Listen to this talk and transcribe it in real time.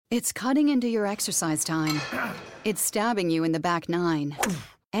It's cutting into your exercise time. It's stabbing you in the back nine.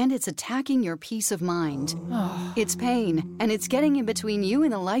 And it's attacking your peace of mind. It's pain, and it's getting in between you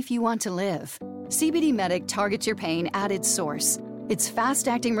and the life you want to live. CBD Medic targets your pain at its source. It's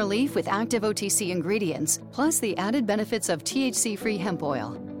fast-acting relief with active OTC ingredients, plus the added benefits of THC-free hemp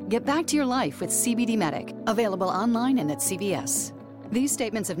oil. Get back to your life with CBD Medic, available online and at CVS. These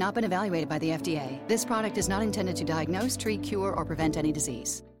statements have not been evaluated by the FDA. This product is not intended to diagnose, treat, cure, or prevent any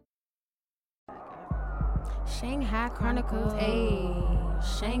disease. Shanghai Chronicles,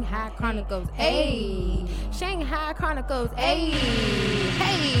 ayy. Shanghai Chronicles, ayy. Shanghai Chronicles, ayy.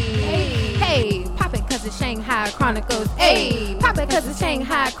 Hey, hey, pop it cause it's Shanghai Chronicles, ayy. Pop it cause it's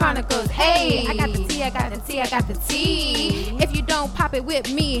Shanghai Chronicles, ayy. I got the tea, I got the tea, I got the tea. If you don't pop it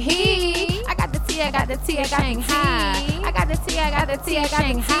with me, I got the tea, I got the tea, I got Shanghai. I got the tea, I got the tea, I got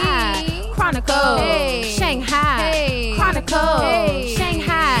Shanghai Chronicles, hey. Shanghai hey. Chronicles, hey.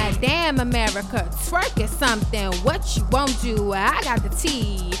 Shanghai, damn America, twerk is something. What you won't do? I got the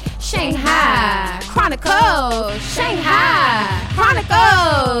tea. Shanghai Chronicles, Shanghai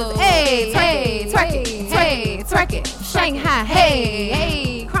Chronicles, hey, twerk it, hey, twerk it, Shanghai, hey,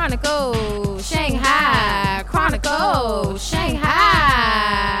 hey, Chronicles, Shanghai Chronicles, Shanghai.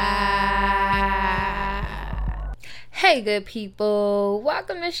 Hey, good people,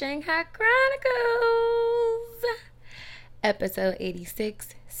 welcome to Shanghai Chronicles, episode 86,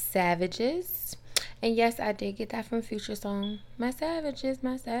 Savages. And yes, I did get that from Future song. My savages.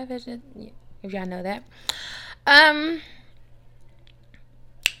 Yeah, if y'all know that.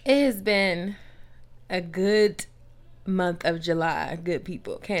 It has been a good month of July, good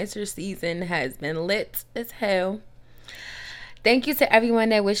people. Cancer season has been lit as hell. Thank you to everyone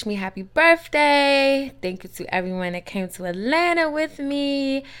that wished me happy birthday. Thank you to everyone that came to Atlanta with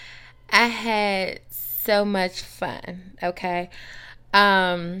me. I had so much fun, okay?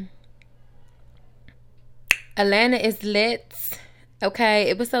 Atlanta is lit, okay?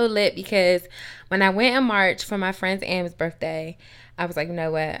 It was so lit because when I went in March for my friend's Am's birthday, I was like, you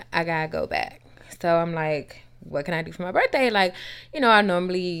know what? I gotta go back. So I'm like, what can I do for my birthday? Like, you know, I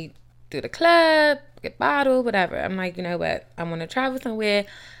normally do the club, get bottled, whatever. I'm like, you know what? I want to travel somewhere.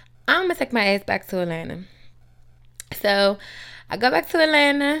 I'm gonna take my ass back to Atlanta. So I go back to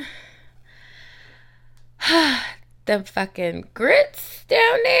Atlanta. Them fucking grits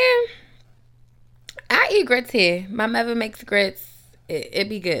down there. I eat grits here. My mother makes grits. It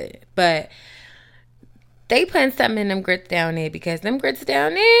be good. But they putting something in them grits down there because them grits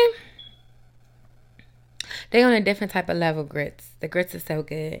down there, they on a different type of level grits. The grits are so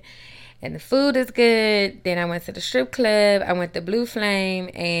good. And the food is good. Then I went to the strip club. I went to Blue Flame.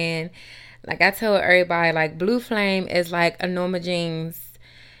 And like I told everybody, like Blue Flame is like a Norma Jeans.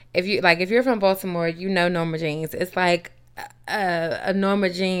 If you're from Baltimore, you know Norma Jeans. It's like a Norma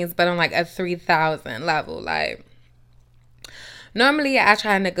Jeans, but on like a 3,000 level. Like, normally I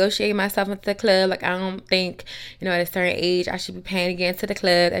try to negotiate myself into the club. Like, I don't think, you know, at a certain age I should be paying to get into the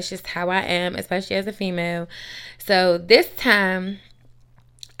club. That's just how I am, especially as a female. So this time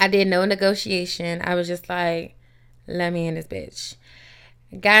I did no negotiation. I was just like, let me in this bitch.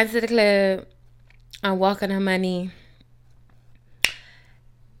 Got into the club. I'm walking her money.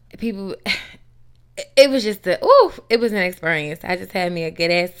 People, it was just it was an experience. I just had me a good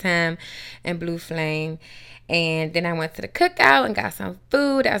ass time in Blue Flame. And then I went to the cookout and got some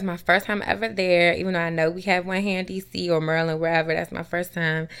food. That was my first time ever there. Even though I know we have one here in DC or Maryland, wherever. That's my first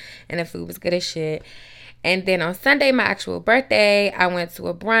time. And the food was good as shit. And then on Sunday, my actual birthday, I went to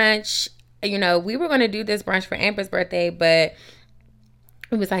a brunch. You know, we were going to do this brunch for Amber's birthday, but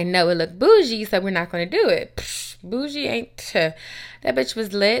it was like, no, it looked bougie, so we're not going to do it. Psh, bougie ain't... That bitch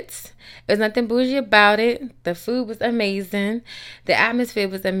was lit. There's nothing bougie about it. The food was amazing. The atmosphere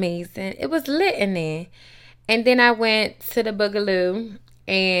was amazing. It was lit in there. And then I went to the Boogaloo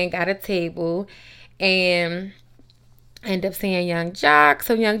and got a table and ended up seeing Young Jock.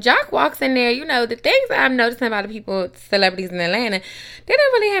 So Young Jock walks in there. You know, the things that I'm noticing about the people, celebrities in Atlanta, they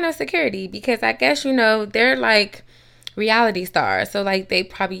don't really have no security because I guess, you know, they're like reality stars. So like they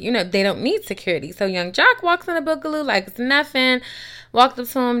probably, you know, they don't need security. So Young Jock walks in the Boogaloo like it's nothing. Walked up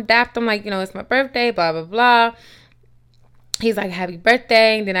to him, dapped him like, you know, it's my birthday, blah, blah, blah. He's like, happy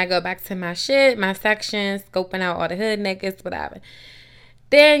birthday. And then I go back to my shit, my section, scoping out all the hood niggas, whatever.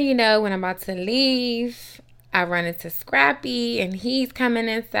 Then, you know, when I'm about to leave, I run into Scrappy and he's coming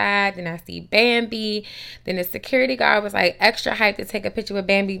inside. Then I see Bambi. Then the security guard was like extra hyped to take a picture with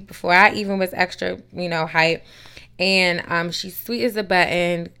Bambi before I even was extra, you know, hyped. And she's sweet as a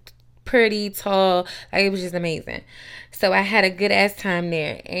button, pretty, tall. Like, it was just amazing. So I had a good ass time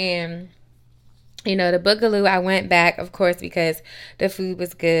there. And the Boogaloo, I went back, of course, because the food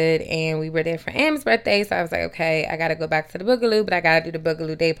was good and we were there for Am's birthday. So I was like, okay, I got to go back to the Boogaloo, but I got to do the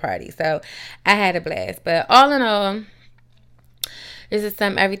Boogaloo day party. So I had a blast. But all in all, just to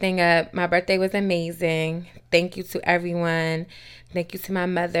sum everything up, my birthday was amazing. Thank you to everyone. Thank you to my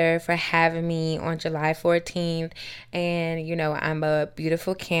mother for having me on July 14th. And, I'm a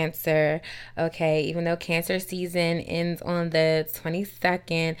beautiful Cancer. Okay, even though Cancer season ends on the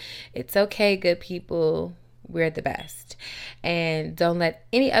 22nd, it's okay, good people. We're the best. And don't let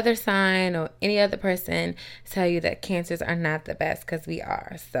any other sign or any other person tell you that Cancers are not the best, because we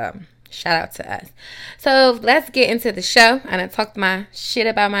are. So shout out to us. So let's get into the show. I done talked my shit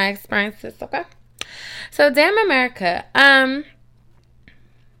about my experiences, okay? So Damn America.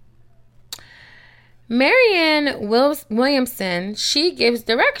 Marianne Williamson, she gives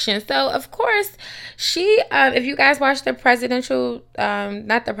directions. So, of course, she, if you guys watch the presidential,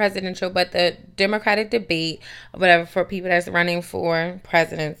 not the presidential, but the Democratic debate, or whatever, for people that's running for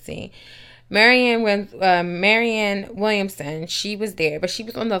presidency, Marianne Williamson, she was there, but she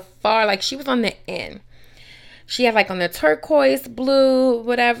was on the far, she was on the end. She had, on the turquoise blue,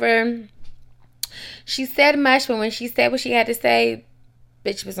 whatever. She said much, but when she said what she had to say,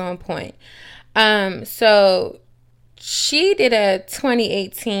 bitch was on point. So she did a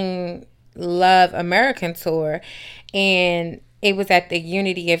 2018 Love American tour, and it was at the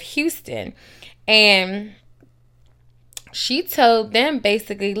Unity of Houston. And she told them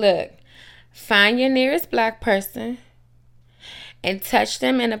basically, look, find your nearest black person and touch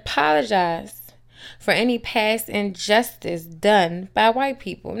them and apologize for any past injustice done by white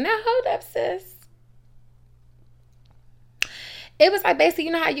people. Now, hold up, sis. It was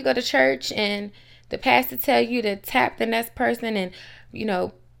basically, how you go to church and the pastor tell you to tap the next person and,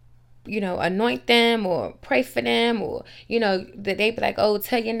 anoint them or pray for them, or, that they be like, oh,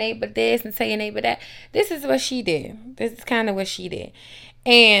 tell your neighbor this and tell your neighbor that. This is what she did. This is kind of what she did.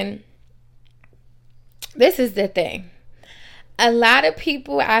 And this is the thing. A lot of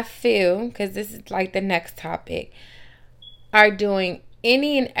people, I feel, because this is the next topic, are doing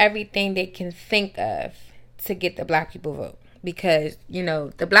any and everything they can think of to get the black people vote. Because,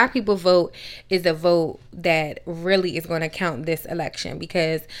 the black people vote is a vote that really is going to count this election.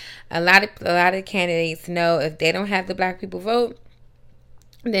 Because a lot of candidates know if they don't have the black people vote,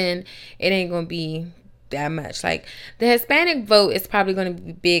 then it ain't going to be that much. The Hispanic vote is probably going to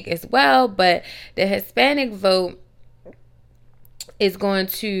be big as well. But the Hispanic vote is going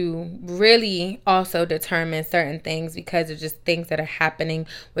to really also determine certain things, because of just things that are happening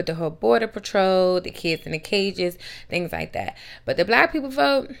with the whole border patrol, the kids in the cages, things like that. But the black people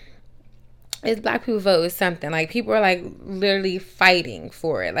vote is something. People are literally fighting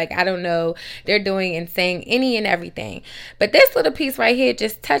for it. I don't know, they're doing and saying any and everything. But this little piece right here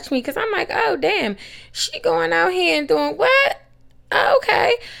just touched me, because I'm oh damn, she going out here and doing what? Oh,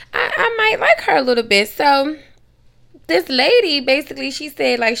 okay, I might like her a little bit. So this lady, basically, she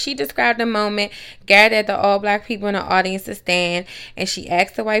said, she described the moment, gathered the all black people in the audience to stand, and she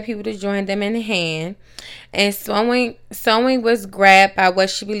asked the white people to join them in the hand. And sewing was grabbed by what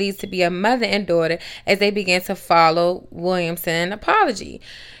she believes to be a mother and daughter as they began to follow Williamson an apology.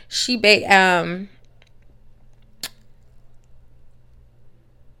 The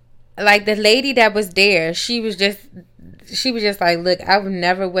lady that was there, she was just look, I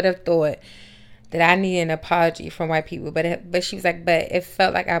never would have thought that I needed an apology from white people. But she was but it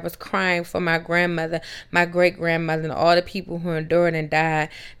felt like I was crying for my grandmother, my great-grandmother, and all the people who endured and died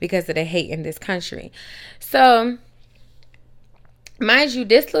because of the hate in this country. So, mind you,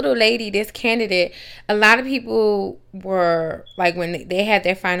 this little lady, this candidate, a lot of people were, when they had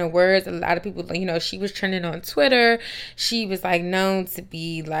their final words, a lot of people, she was trending on Twitter. She was, known to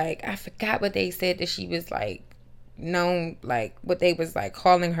be, I forgot what they said that she was, known, what they was,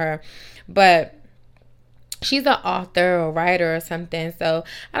 calling her. But she's an author or writer or something. So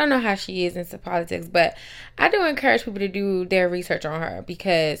I don't know how she is into politics, but I do encourage people to do their research on her,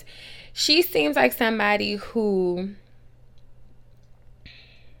 because she seems like somebody who,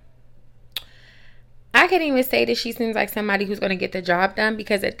 I can't even say that she seems like somebody who's going to get the job done,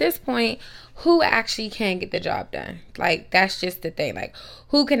 because at this point, who actually can get the job done? That's just the thing.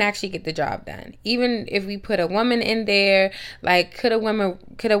 Who can actually get the job done? Even if we put a woman in there, could a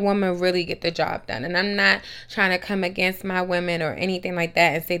woman really get the job done? And I'm not trying to come against my women or anything like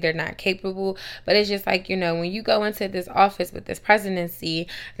that and say they're not capable, but it's just when you go into this office with this presidency,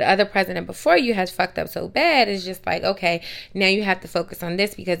 the other president before you has fucked up so bad, it's just okay, now you have to focus on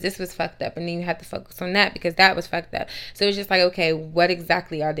this because this was fucked up, and then you have to focus on that because that was fucked up. So it's just okay, what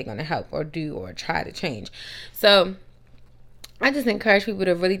exactly are they going to help or do or try to change? So I just encourage people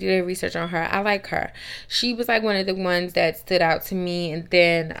to really do their research on her. I like her. She was like one of the ones that stood out to me. And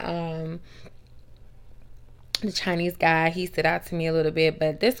then the Chinese guy, he stood out to me a little bit.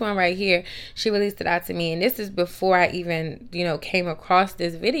 But this one right here, she really stood out to me. And this is before I even, came across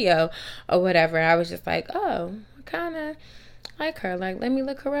this video or whatever. I was just like, oh, kind of like her. Like, let me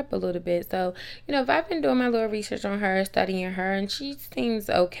look her up a little bit. So, if I've been doing my little research on her, studying her, and she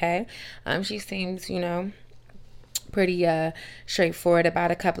seems okay. She seems, pretty straightforward about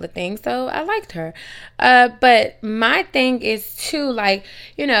a couple of things. So I liked her. But my thing is too, like,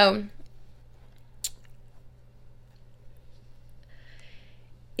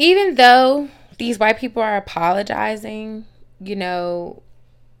 even though these white people are apologizing,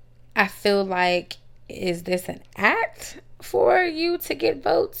 I feel like, is this an act for you to get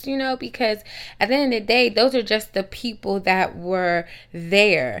votes? Because at the end of the day, those are just the people that were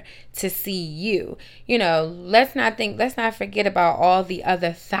there to see you. Let's not forget about all the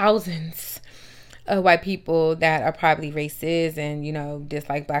other thousands of white people that are probably racist and,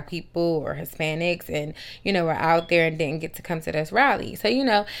 dislike black people or Hispanics and, were out there and didn't get to come to this rally.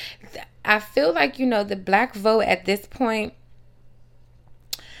 So, I feel like, the black vote at this point,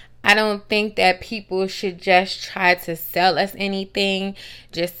 I don't think that people should just try to sell us anything,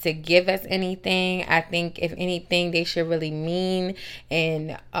 just to give us anything. I think, if anything, they should really mean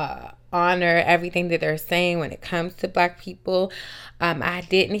and honor everything that they're saying when it comes to black people. I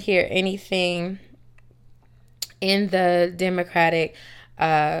didn't hear anything in the Democratic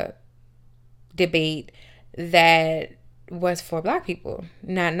debate that was for black people.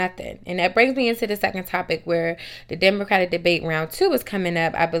 Nothing. And that brings me into the second topic, where the Democratic debate round 2 is coming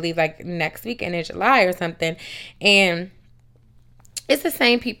up, I believe, like next weekend in July or something. And it's the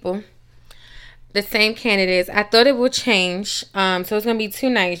same people, the same candidates. I thought it would change. So it's going to be 2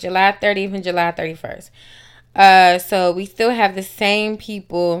 nights, July 30th and July 31st. So we still have the same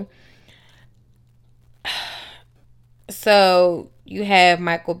people. So you have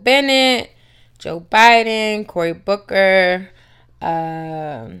Michael Bennet, Joe Biden, Cory Booker,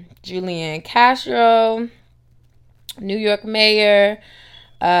 Julian Castro, New York Mayor,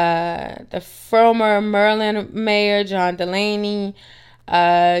 the former Maryland Mayor, John Delaney.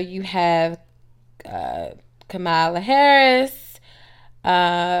 You have Kamala Harris.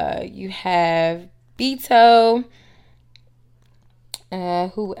 You have Beto.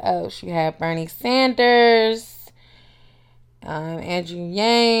 Who else? You have Bernie Sanders. Andrew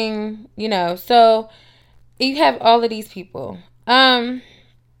Yang, so you have all of these people. Do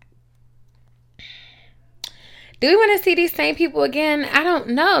we want to see these same people again? I don't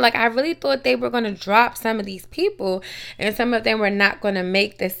know. Like, I really thought they were going to drop some of these people and some of them were not going to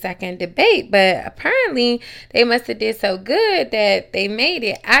make the second debate, but apparently they must have did so good that they made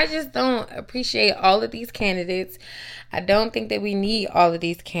it. I just don't appreciate all of these candidates. I don't think that we need all of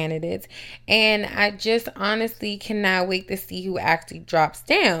these candidates. And I just honestly cannot wait to see who actually drops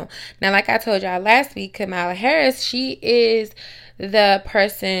down. Now, like I told y'all last week, Kamala Harris, she is the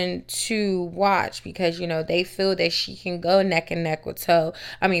person to watch because, they feel that she can go neck and neck with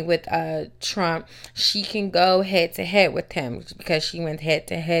Trump. She can go head to head with him because she went head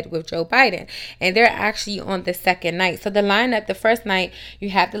to head with Joe Biden. And they're actually on the second night. So the lineup, the first night, you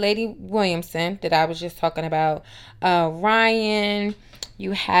have the lady Williamson that I was just talking about, Ryan,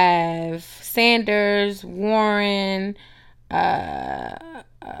 you have Sanders, Warren,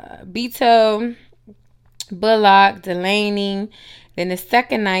 Beto, Bullock, Delaney. Then the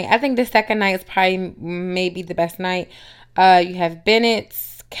second night, I think the second night is probably maybe the best night. You have Bennett,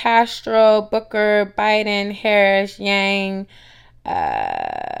 Castro, Booker, Biden, Harris, Yang,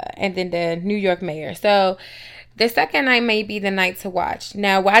 and then the New York mayor. So the second night may be the night to watch.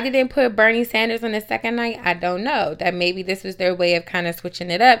 Now, why they didn't put Bernie Sanders on the second night, I don't know. That maybe this was their way of kind of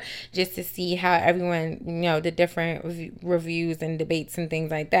switching it up just to see how everyone, the different reviews and debates and things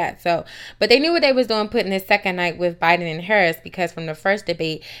like that. So, but they knew what they was doing putting the second night with Biden and Harris because from the first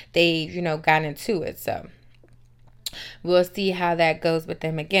debate, they, got into it. So we'll see how that goes with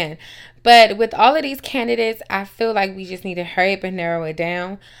them again. But with all of these candidates, I feel like we just need to hurry up and narrow it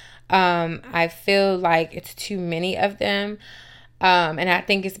down. I feel like it's too many of them. And I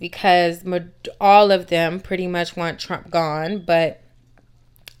think it's because all of them pretty much want Trump gone. But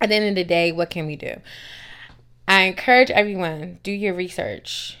at the end of the day, what can we do? I encourage everyone, do your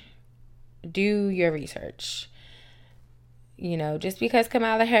research. Do your research. Just because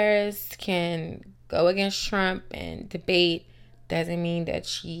Kamala Harris can go against Trump and debate doesn't mean that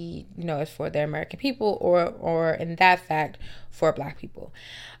she, is for the American people or in that fact for black people.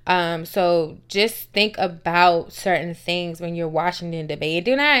 So just think about certain things when you're watching the debate.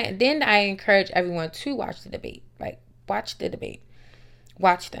 Then I encourage everyone to watch the debate. Like, watch the debate.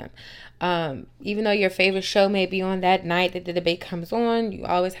 Watch them. Even though your favorite show may be on that night that the debate comes on, you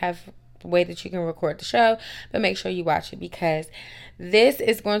always have a way that you can record the show, but make sure you watch it, because this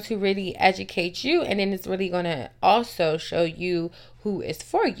is going to really educate you, and then it's really going to also show you who is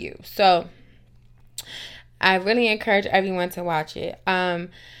for you. So I really encourage everyone to watch it.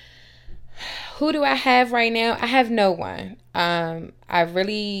 Who do I have right now? I have no one. I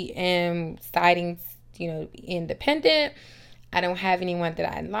really am siding, independent. I don't have anyone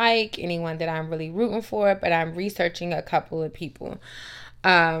that I like, anyone that I'm really rooting for, but I'm researching a couple of people.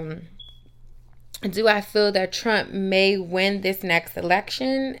 Do I feel that Trump may win this next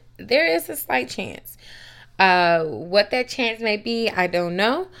election? There is a slight chance. What that chance may be, I don't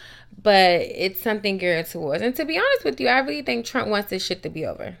know, but it's something geared towards. And to be honest with you, I really think Trump wants this shit to be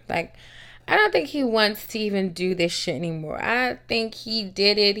over. Like, I don't think he wants to even do this shit anymore. I think he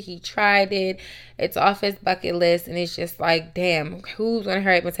did it. He tried it. It's off his bucket list. And it's just like, damn, who's going to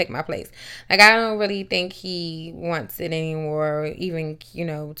hurry up and take my place? Like, I don't really think he wants it anymore, or even,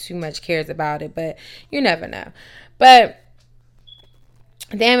 too much cares about it. But you never know. But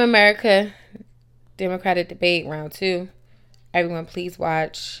damn America, Democratic debate round 2. Everyone, please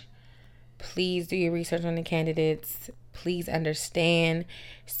watch. Please do your research on the candidates. Please understand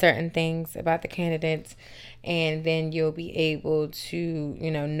certain things about the candidates, and then you'll be able to,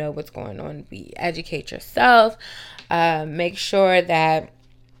 know what's going on. Educate yourself. Make sure that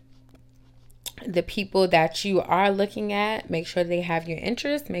the people that you are looking at, make sure they have your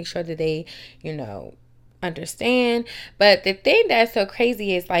interest. Make sure that they, understand. But the thing that's so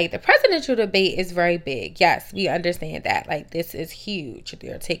crazy is, like, the presidential debate is very big. Yes, we understand that. Like, this is huge.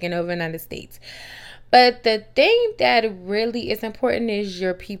 They're taking over the United States. But the thing that really is important is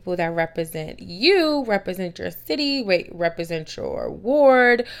your people that represent you, represent your city, represent your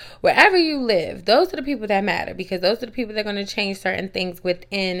ward, wherever you live. Those are the people that matter, because those are the people that are going to change certain things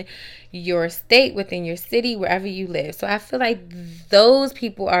within your state, within your city, wherever you live. So I feel like those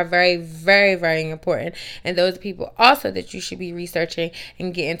people are very, very, very important. And those are people also that you should be researching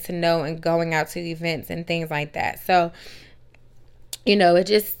and getting to know and going out to events and things like that. So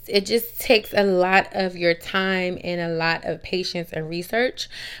it just takes a lot of your time and a lot of patience and research,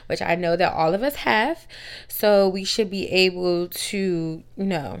 which I know that all of us have. So we should be able to,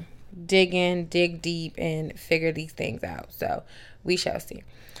 dig in, dig deep, and figure these things out. So we shall see.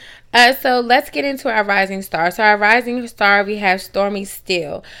 So let's get into our rising star. So our rising star, we have Stormi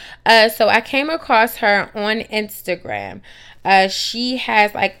Steele. So I came across her on Instagram. She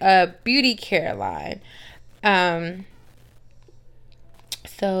has like a beauty care line.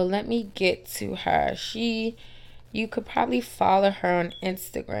 So let me get to her. You could probably follow her on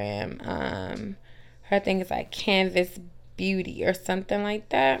Instagram. Her thing is like Canvas Beauty or something like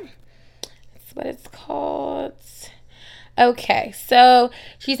that. That's what it's called. Okay, so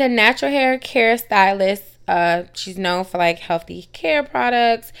she's a natural hair care stylist. She's known for like healthy care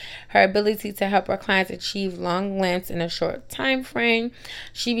products, her ability to help her clients achieve long lengths in a short time frame.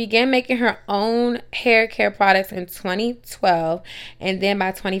 She began making her own hair care products in 2012, and then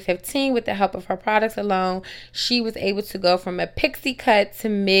by 2015, with the help of her products alone, she was able to go from a pixie cut to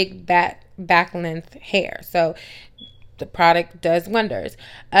mid back length hair. So the product does wonders.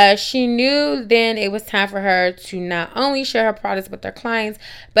 She knew then it was time for her to not only share her products with her clients,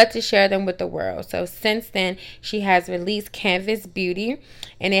 but to share them with the world. So since then, she has released Canvas Beauty,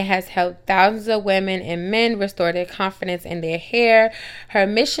 and it has helped thousands of women and men restore their confidence in their hair. Her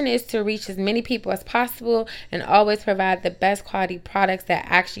mission is to reach as many people as possible and always provide the best quality products that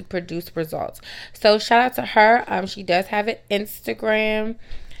actually produce results. So shout out to her. She does have an Instagram.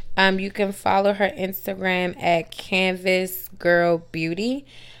 You can follow her Instagram at Canvas Girl Beauty.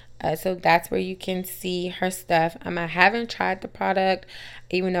 So that's where you can see her stuff. I haven't tried the product.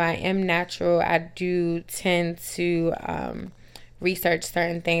 Even though I am natural, I do tend to research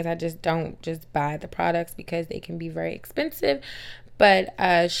certain things. I just don't just buy the products because they can be very expensive. But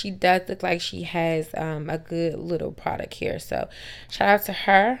she does look like she has a good little product here. So shout out to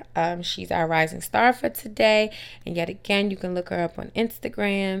her. She's our rising star for today. And yet again, you can look her up on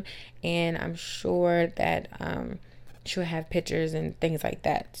Instagram. And I'm sure that she'll have pictures and things like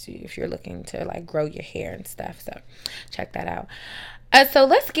that too, if you're looking to like grow your hair and stuff. So check that out. So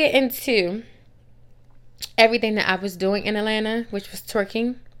let's get into everything that I was doing in Atlanta, which was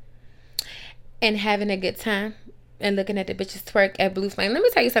twerking and having a good time. And looking at the bitches twerk at Blue Flame. Let me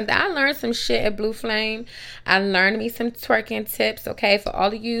tell you something. I learned some shit at Blue Flame. I learned me some twerking tips, okay? For all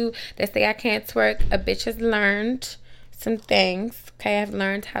of you that say I can't twerk, a bitch has learned some things, okay? I've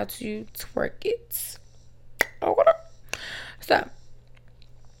learned how to twerk it. Oh, what up?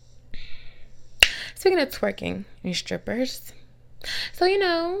 Speaking of twerking and strippers, so,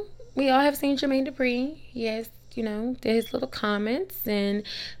 we all have seen Jermaine Dupri. Yes, did his little comments and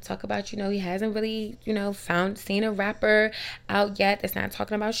talk about, he hasn't really, seen a rapper out yet that's not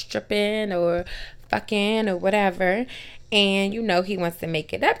talking about stripping or fucking or whatever. And, he wants to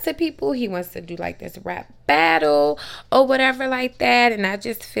make it up to people. He wants to do like this rap battle or whatever like that. And I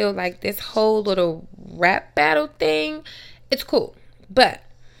just feel like this whole little rap battle thing, it's cool. But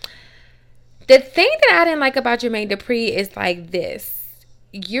the thing that I didn't like about Jermaine Dupri is like this.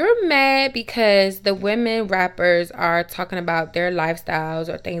 You're mad because the women rappers are talking about their lifestyles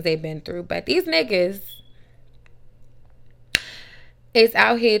or things they've been through. But these niggas is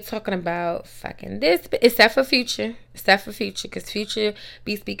out here talking about fucking this, except for Future. Because Future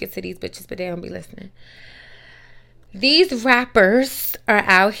be speaking to these bitches, but they don't be listening. These rappers are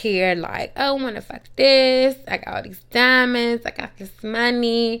out here like, oh, I want to fuck this. I got all these diamonds. I got this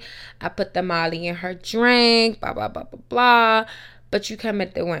money. I put the Molly in her drink. Blah, blah, blah, blah, blah. But you come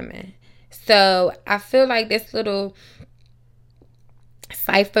at the women. So I feel like this little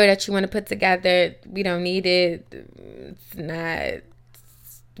cipher that you want to put together, we don't need it. It's not,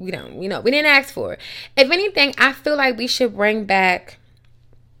 we didn't ask for it. If anything, I feel like we should bring back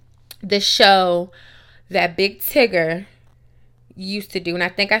the show that Big Tigger used to do. And I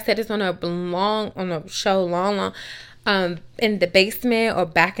think I said this on a show long in the basement or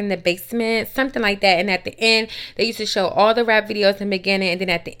back in the basement, something like that. And at the end, they used to show all the rap videos in the beginning, and then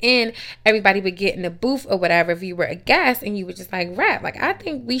at the end, everybody would get in the booth or whatever if you were a guest and you would just like rap. Like, I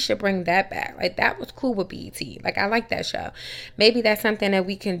think we should bring that back. Like, that was cool with BET. Like, I like that show. Maybe that's something that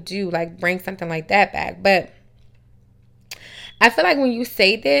we can do, like bring something like that back. But I feel like when you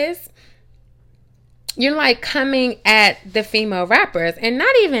say this, you're like coming at the female rappers, and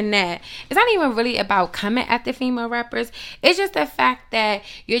not even that. It's not even really about coming at the female rappers. It's just the fact that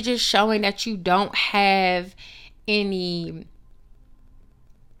you're just showing that you don't have any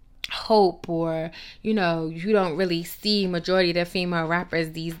hope, or you don't really see majority of the female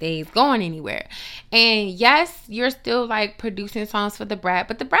rappers these days going anywhere. And yes, you're still like producing songs for the Brat,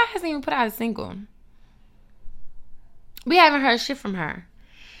 but the Brat hasn't even put out a single. We haven't heard shit from her.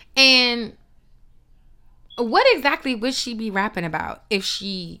 And what exactly would she be rapping about if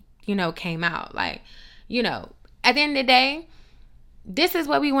she, came out? Like, at the end of the day, this is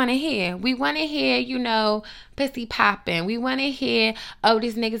what we want to hear. We want to hear, pussy popping. We want to hear, oh,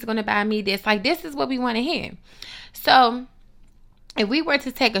 this nigga's going to buy me this. Like, this is what we want to hear. So, if we were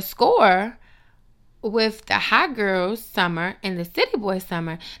to take a score with the Hot Girls summer and the City Boys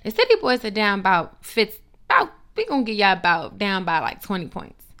summer, the City Boys are down we going to get y'all down by like 20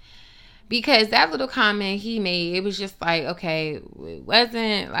 points. Because that little comment he made, it was just like, okay, it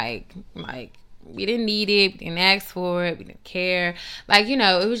wasn't like we didn't need it, we didn't ask for it, we didn't care. Like,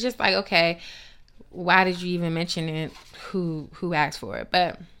 it was just like, okay, why did you even mention it? Who asked for it?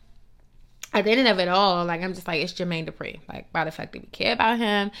 But at the end of it all, like, I'm just like, it's Jermaine Dupri. Like, why the fuck do we care about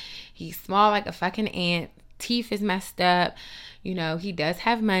him? He's small like a fucking ant. Teeth is messed up. He does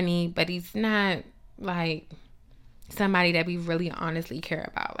have money, but he's not like somebody that we really honestly care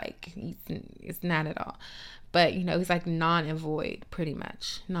about. Like, it's not at all. But he's like non and void, pretty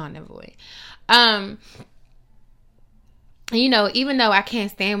much non and void. Even though I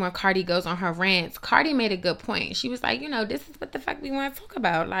can't stand when Cardi goes on her rants, Cardi made a good point. She was like, this is what the fuck we want to talk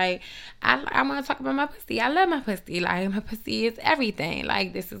about. Like, I want to talk about my pussy. I love my pussy. Like, my pussy is everything.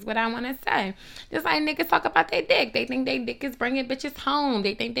 Like, this is what I want to say. Just like niggas talk about their dick. They think their dick is bringing bitches home.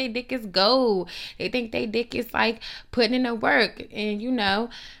 They think their dick is gold. They think their dick is like putting in the work. And,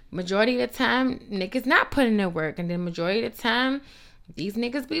 majority of the time, niggas not putting in the work. And then majority of the time, these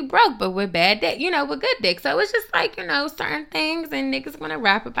niggas be broke, but with bad dick, with good dick. So it's just like, certain things, and niggas want to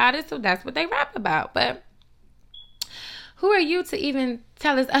rap about it, so that's what they rap about. But who are you to even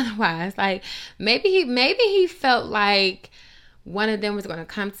tell us otherwise? Like, maybe he felt like one of them was going to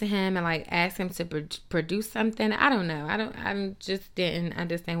come to him and like ask him to produce something. I don't know. I just didn't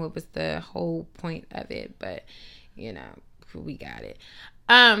understand what was the whole point of it, but we got it.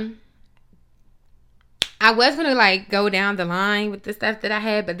 I was going to like go down the line with the stuff that I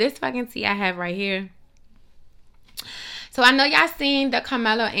had, but this fucking tea I have right here. So I know y'all seen the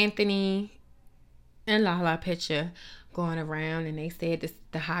Carmelo Anthony and Lala picture going around, and they said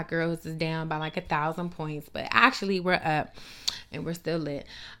the Hot Girls is down by like 1,000 points, but actually we're up and we're still lit.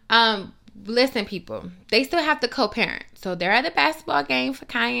 Listen, people, they still have to co-parent. So they're at the basketball game for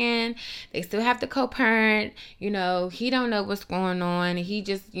Cayenne. They still have to co-parent. He don't know what's going on. He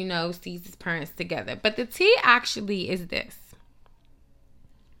just, sees his parents together. But the tea actually is this.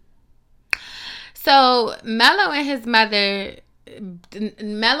 So Melo and his mother,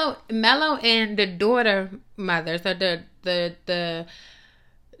 Mello and the daughter mother, so the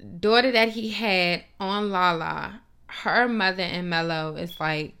daughter that he had on Lala, her mother and Mello is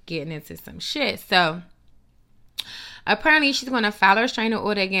like getting into some shit. So apparently she's going to file a restraining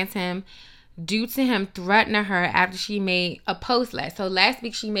order against him due to him threatening her after she made a post So last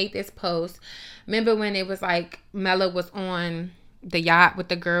week she made this post. Remember when it was like Mello was on the yacht with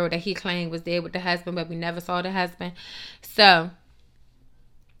the girl that he claimed was there with the husband, but we never saw the husband. So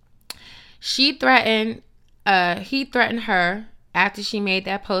he threatened her after she made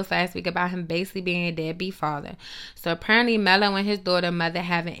that post last week about him basically being a deadbeat father. So apparently Mello and his daughter mother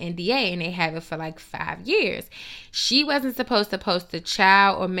have an NDA, and they have it for like 5 years. She wasn't supposed to post the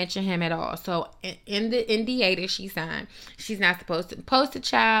child or mention him at all. So in the NDA that she signed, she's not supposed to post the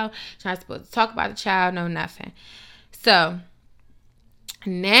child. She's not supposed to talk about the child, no nothing. So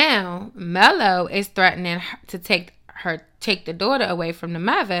now Mello is threatening to take the daughter away from the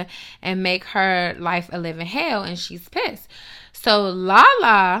mother and make her life a living hell, and she's pissed. So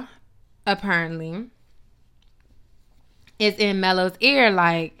Lala apparently is in Mello's ear,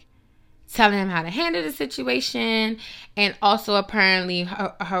 like telling him how to handle the situation, and also apparently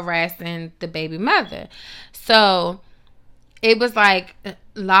harassing the baby mother. So it was like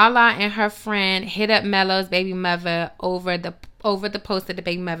Lala and her friend hit up Mello's baby mother over the post that the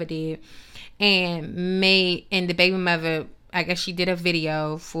baby mother did, and the baby mother, I guess she did a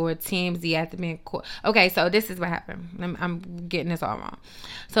video for TMZ after being caught. Okay, so this is what happened. I'm getting this all wrong.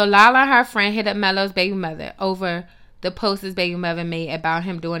 So Lala and her friend hit up Mello's baby mother over the post his baby mother made about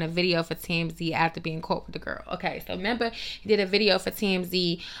him doing a video for TMZ after being caught with the girl. Okay, so remember, he did a video for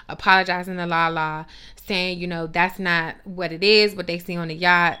TMZ apologizing to Lala, saying, you know, that's not what it is, what they see on the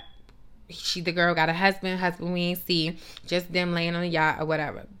yacht. The girl got a husband we ain't see, just them laying on the yacht or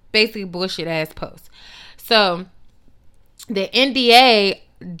whatever. Basically bullshit ass post. So the NDA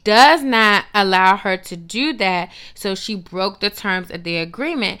does not allow her to do that, so she broke the terms of the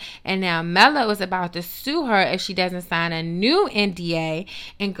agreement, and now Mello is about to sue her if she doesn't sign a new NDA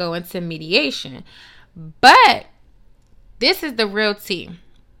and go into mediation. But this is the real tea.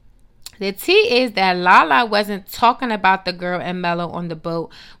 The tea is that Lala wasn't talking about the girl and Mello on the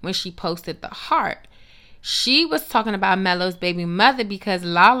boat when she posted the heart. She was talking about Mello's baby mother because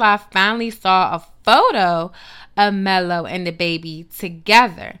Lala finally saw a photo of Mello and the baby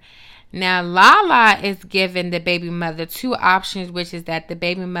together. Now, Lala is giving the baby mother two options, which is that the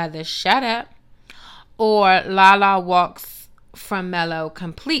baby mother shut up or Lala walks from Mello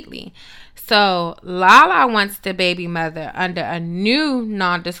completely. So, Lala wants the baby mother under a new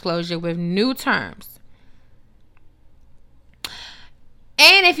non-disclosure with new terms.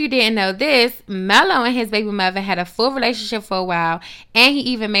 And if you didn't know this, Mello and his baby mother had a full relationship for a while, and he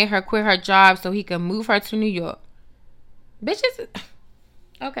even made her quit her job so he could move her to New York. Bitches.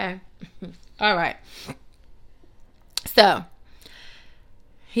 Okay. All right. So,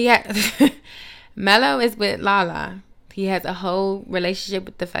 Mello is with Lala. He has a whole relationship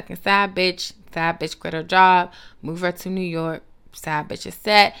with the fucking side bitch. Side bitch quit her job, move her to New York. Side bitch is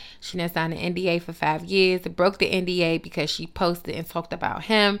set. She done signed an NDA for 5 years. Broke the NDA because she posted and talked about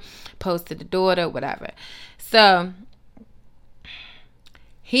him, posted the daughter, whatever. So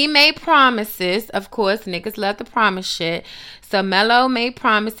he made promises. Of course, niggas love to promise shit. So Mello made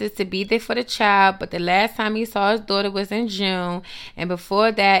promises to be there for the child, but the last time he saw his daughter was in June, and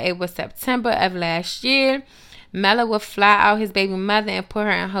before that it was September of last year. Mello would fly out his baby mother and put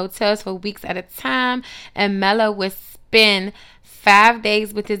her in hotels for weeks at a time, and Mello would spend 5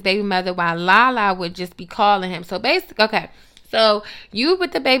 days with his baby mother while Lala would just be calling him. So basically, okay, so you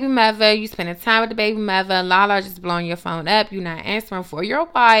with the baby mother, you spending time with the baby mother, Lala just blowing your phone up, you not answering for your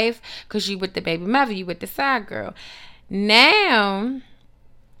wife because you with the baby mother, you with the side girl. Now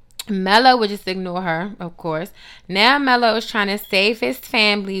Mello would just ignore her, of course. Now Mello is trying to save his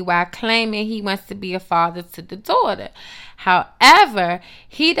family while claiming he wants to be a father to the daughter. However,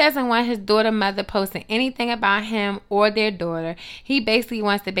 he doesn't want his daughter mother posting anything about him or their daughter. He basically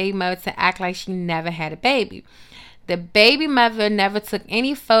wants the baby mother to act like she never had a baby. The baby mother never took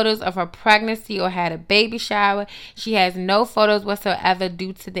any photos of her pregnancy or had a baby shower. She has no photos whatsoever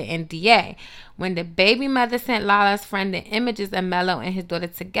due to the NDA. When the baby mother sent Lala's friend the images of Mello and his daughter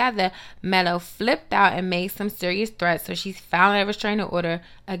together, Mello flipped out and made some serious threats, so she's filing a restraining order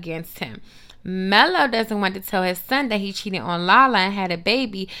against him. Mello doesn't want to tell his son that he cheated on Lala and had a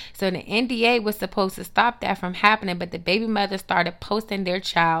baby, so the NDA was supposed to stop that from happening, but the baby mother started posting their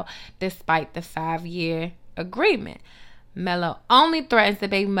child despite the 5-year agreement. Mello only threatens the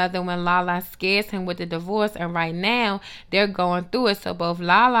baby mother when Lala scares him with the divorce, and right now they're going through it, so both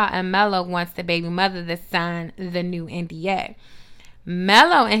Lala and Mello wants the baby mother to sign the new NDA.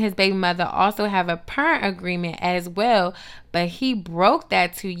 Mello and his baby mother also have a parent agreement as well, but he broke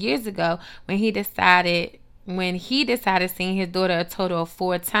that 2 years ago when he decided seeing his daughter a total of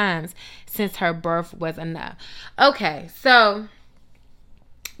 4 times since her birth was enough. Okay, so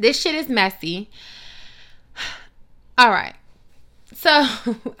this shit is messy. All right. So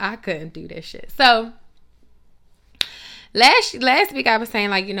I couldn't do this shit. So last week I was saying,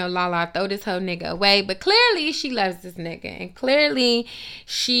 like, Lala, throw this whole nigga away. But clearly she loves this nigga. And clearly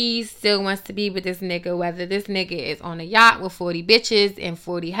she still wants to be with this nigga. Whether this nigga is on a yacht with 40 bitches and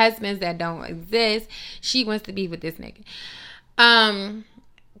 40 husbands that don't exist. She wants to be with this nigga.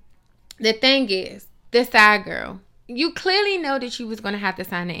 The thing is, this side girl, you clearly know that you was going to have to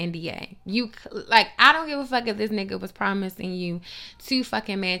sign an NDA. I don't give a fuck if this nigga was promising you 2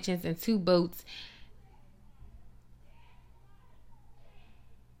 fucking mansions and 2 boats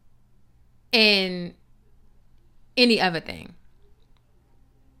and any other thing.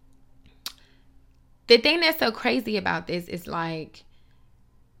 The thing that's so crazy about this is, like,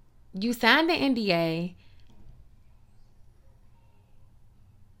 you signed the NDA.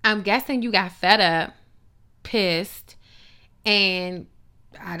 I'm guessing you got fed up, pissed, and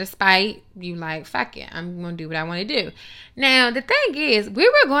out of spite, you like, fuck it, I'm gonna do what I want to do. Now the thing is, we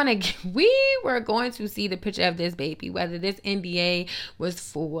were going to see the picture of this baby, whether this NDA was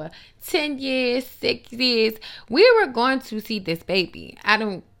for 10 years, 6 years. We were going to see this baby. I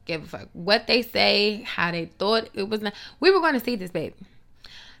don't give a fuck what they say, how they thought it was. We were going to see this baby.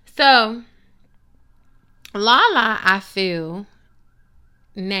 So Lala, I feel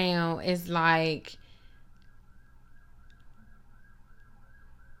now is like,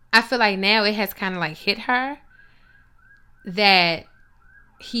 I feel like now it has kind of like hit her that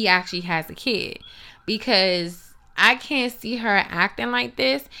he actually has a kid, because I can't see her acting like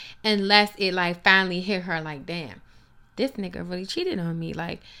this unless it like finally hit her like, damn, this nigga really cheated on me.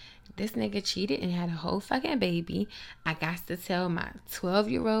 Like, this nigga cheated and had a whole fucking baby. I got to tell my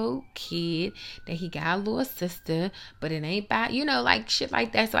 12-year-old kid that he got a little sister, but it ain't bad, like shit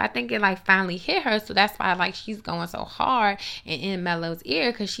like that. So I think it like finally hit her. So that's why like she's going so hard and in Mello's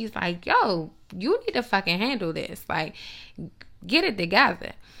ear, because she's like, yo, you need to fucking handle this. Like, get it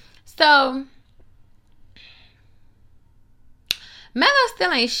together. So Mello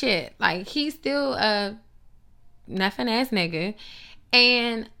still ain't shit. Like, he's still a nothing ass nigga.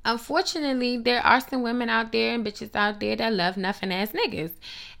 And unfortunately, there are some women out there and bitches out there that love nothing ass niggas.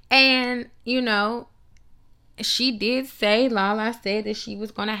 And, she did say, Lala said that she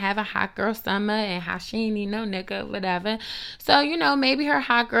was going to have a hot girl summer and how she ain't need no nigga, whatever. So, maybe her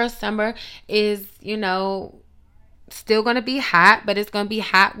hot girl summer is, still going to be hot, but it's going to be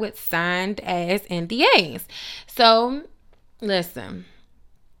hot with signed ass NDAs. So, listen.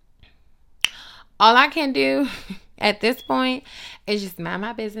 All I can do at this point is just mind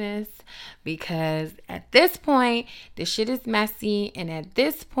my business, because at this point the shit is messy, and at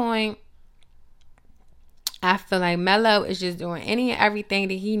this point I feel like Mello is just doing any and everything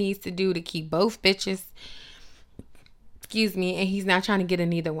that he needs to do to keep both bitches, and he's not trying to get in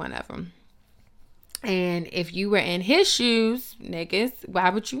neither one of them. And if you were in his shoes, niggas,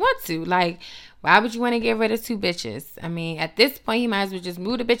 why would you want to? Like, why would you want to get rid of 2 bitches? I mean, at this point, he might as well just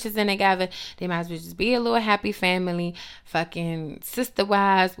move the bitches in together. They might as well just be a little happy family, fucking sister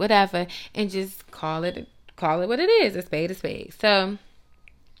wives, whatever, and just call it what it is, a spade a spade. So,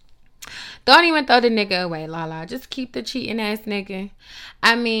 don't even throw the nigga away, Lala. Just keep the cheating ass nigga.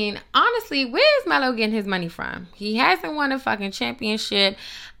 I mean, honestly, where's Mello getting his money from? He hasn't won a fucking championship.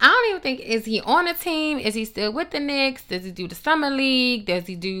 I don't even think, is he on a team? Is he still with the Knicks? Does he do the summer league? Does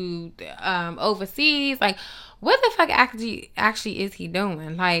he do overseas? Like, what the fuck actually is he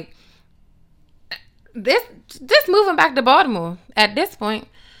doing? Like, this moving back to Baltimore at this point.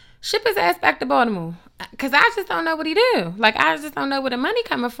 Ship his ass back to Baltimore. Because I just don't know what he do. Like, I just don't know where the money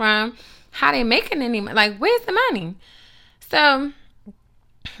coming from. How they making any money. Like, where's the money? So,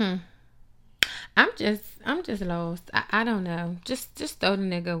 I'm just lost. I don't know. Just throw the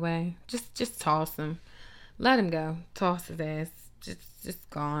nigga away. Just toss him. Let him go. Toss his ass. Just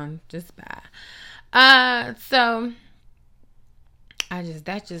gone. Just bye. So,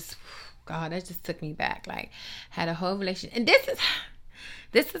 that just took me back. Like, had a whole relationship. And this is...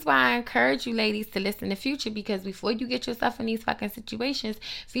 This is why I encourage you ladies to listen to Future, because before you get yourself in these fucking situations,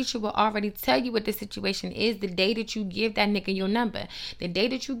 Future will already tell you what the situation is the day that you give that nigga your number. The day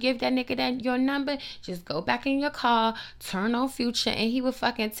that you give that nigga your number, just go back in your car, turn on Future, and he will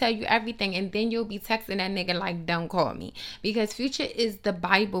fucking tell you everything, and then you'll be texting that nigga like, don't call me. Because Future is the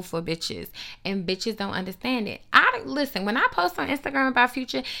Bible for bitches, and bitches don't understand it. Listen, when I post on Instagram about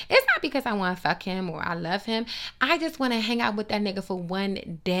Future, it's not because I want to fuck him or I love him. I just want to hang out with that nigga for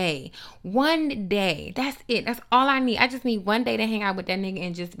one day. One day. That's it. That's all I need. I just need one day to hang out with that nigga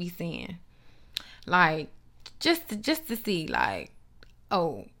and just be seeing. Like, just to see, like,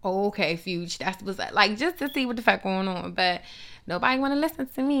 oh, okay, Fuge, that's what's like, just to see what the fuck going on. But nobody want to listen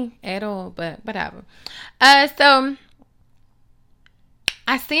to me at all, but whatever. So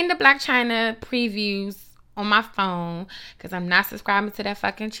I seen the Blac Chyna previews on my phone because I'm not subscribing to that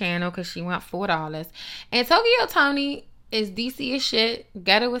fucking channel because she want $4. And Tokyo Toni is DC as shit,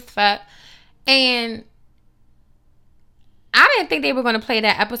 ghetto as fuck, and I didn't think they were going to play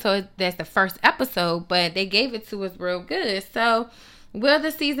that episode that's the first episode, but they gave it to us real good. So will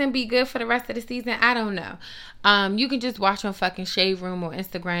the season be good for the rest of the season? I don't know. You can just watch on fucking Shade Room or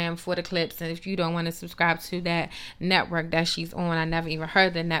Instagram for the clips, and if you don't want to subscribe to that network that she's on, I never even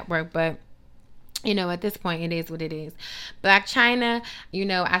heard the network, but you know, at this point, it is what it is. Blac Chyna, you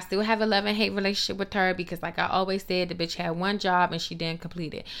know, I still have a love and hate relationship with her because, like I always said, the bitch had one job and she didn't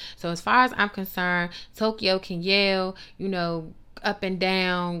complete it. So as far as I'm concerned, Tokyo can yell, you know, up and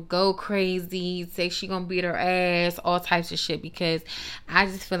down, go crazy, say she gonna beat her ass, all types of shit, because I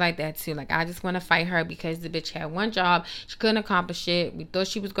just feel like that too. Like, I just want to fight her because the bitch had one job, she couldn't accomplish it. We thought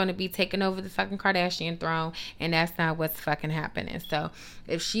she was gonna be taking over the fucking Kardashian throne, and that's not what's fucking happening. So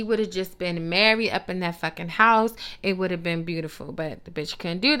if she would have just been married up in that fucking house, it would have been beautiful, but the bitch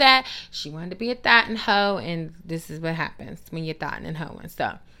couldn't do that. She wanted to be a thought and hoe, and this is what happens when you're thought and hoeing.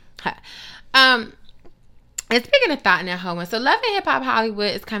 So and speaking of thought and hoeing, so Love and Hip Hop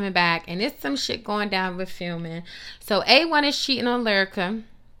Hollywood is coming back, and there's some shit going down with filming. So A1 is cheating on Lyrica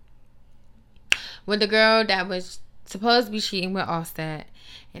with the girl that was supposed to be cheating with Offset,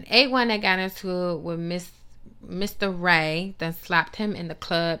 and A1 that got into it with Mr. Ray that slapped him in the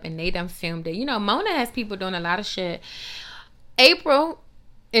club, and they done filmed it. You know, Mona has people doing a lot of shit. April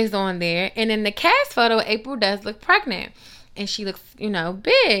is on there, and in the cast photo, April does look pregnant. And she looks, you know,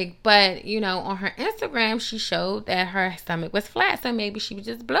 big. But, you know, on her Instagram, she showed that her stomach was flat. So maybe she was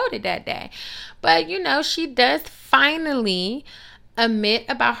just bloated that day. But, you know, she does finally admit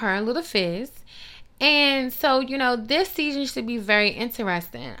about her and Little Fizz. And so, you know, this season should be very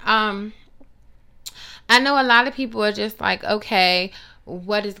interesting. I know a lot of people are just like, okay,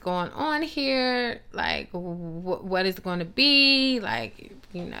 what is going on here? Like, what is going to be? Like,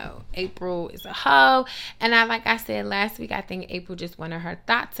 you know, April is a hoe. And like I said last week, I think April just wanted her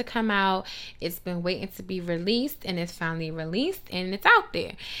thought to come out. It's been waiting to be released, and it's finally released, and it's out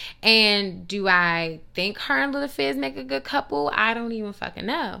there. And do I think her and Little Fizz make a good couple? I don't even fucking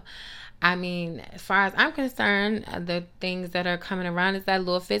know. I mean, as far as I'm concerned, the things that are coming around is that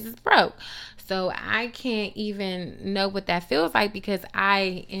Lil Fizz is broke. So I can't even know what that feels like because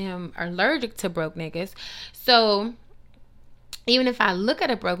I am allergic to broke niggas. So even if I look at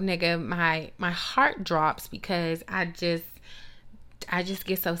a broke nigga, my heart drops because I just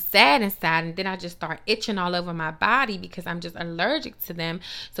get so sad inside, and then I just start itching all over my body because I'm just allergic to them.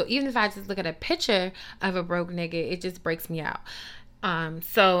 So even if I just look at a picture of a broke nigga, it just breaks me out.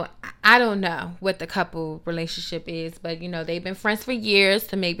 So I don't know what the couple relationship is, but you know, they've been friends for years,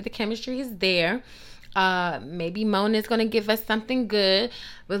 so maybe the chemistry is there. Maybe Mona is going to give us something good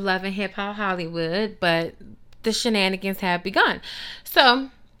with Love and Hip Hop Hollywood, but the shenanigans have begun.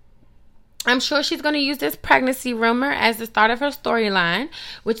 So I'm sure she's going to use this pregnancy rumor as the start of her storyline,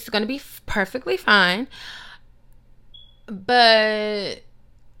 which is going to be perfectly fine. But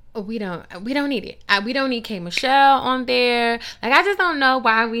we don't need it. We don't need K Michelle on there. Like, I just don't know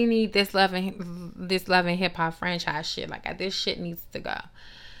why we need this Love and Hip Hop franchise shit. Like, this shit needs to go.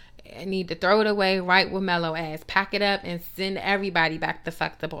 I need to throw it away right with Mellow ass. Pack it up and send everybody back the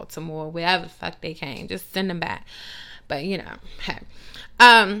fuck to Baltimore, wherever the fuck they came. Just send them back. But you know, hey,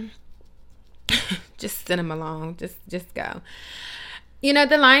 just send them along. Just go. You know,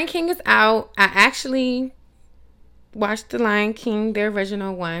 The Lion King is out. I actually watched The Lion King, the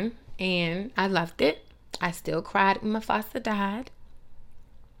original one, and I loved it. I still cried when Mufasa died.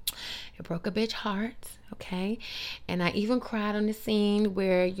 It broke a bitch heart, okay? And I even cried on the scene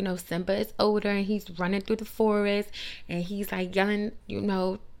where, you know, Simba is older and he's running through the forest and he's like yelling, you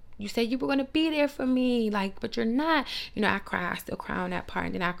know, you said you were going to be there for me, like, but you're not. You know, I still cry on that part.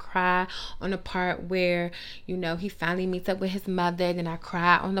 And then I cry on the part where, you know, he finally meets up with his mother. Then I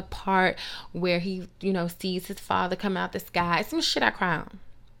cry on the part where he, you know, sees his father come out the sky. Some shit I cry on.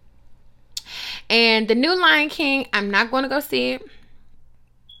 And the new Lion King, I'm not going to go see it.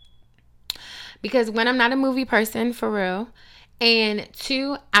 Because one, I'm not a movie person, for real. And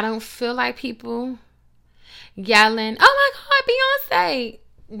two, I don't feel like people yelling, oh my God, Beyonce,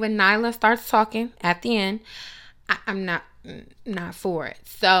 when Nyla starts talking at the end. I'm not for it.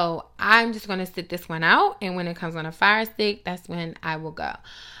 So I'm just going to sit this one out. And when it comes on a Fire Stick, that's when I will go.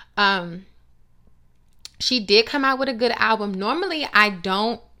 She did come out with a good album. Normally, I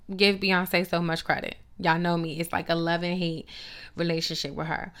don't give Beyonce so much credit. Y'all know me. It's like a love and hate relationship with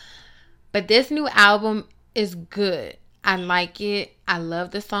her. But this new album is good. I like it. I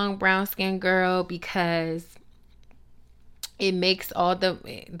love the song Brown Skin Girl because it makes all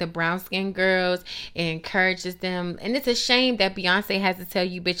the brown skin girls, it encourages them. And it's a shame that Beyonce has to tell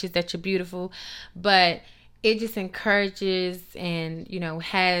you bitches that you're beautiful, but it just encourages and, you know,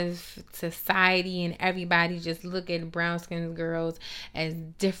 has society and everybody just look at brown skin girls as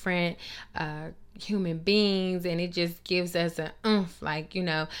different human beings, and it just gives us an oomph. Like, you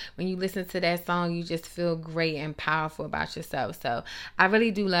know, when you listen to that song, you just feel great and powerful about yourself. So I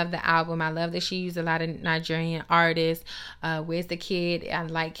really do love the album. I love that she used a lot of Nigerian artists. Where's the Kid? I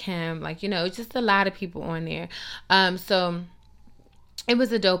like him. Like, you know, it's just a lot of people on there. So it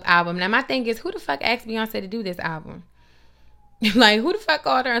was a dope album. Now my thing is, who the fuck asked Beyonce to do this album? Like, who the fuck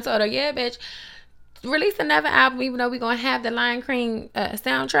called her and told her, yeah, bitch, release another album, even though we're gonna have the Lion King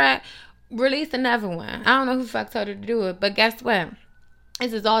soundtrack? Release another one. I don't know who the fuck told her to do it, but guess what?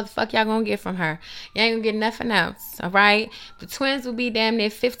 This is all the fuck y'all gonna get from her. You ain't gonna get nothing else, all right? The twins will be damn near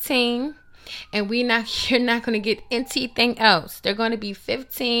 15, and you're not gonna get anything else. They're gonna be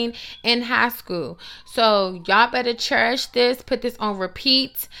 15 in high school. So y'all better cherish this. Put this on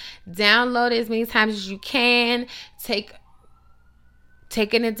repeat. Download it as many times as you can. Take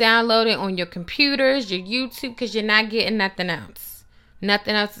it and download it on your computers, your YouTube, because you're not getting nothing else.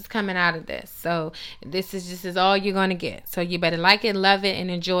 Nothing else is coming out of this. So this is all you're going to get. So you better like it, love it, and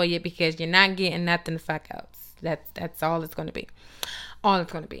enjoy it, because you're not getting nothing the fuck else. That's all it's going to be. All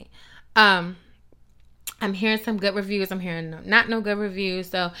it's going to be. I'm hearing some good reviews. I'm hearing not no good reviews.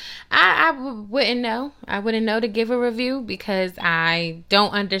 So I wouldn't know. I wouldn't know to give a review, because I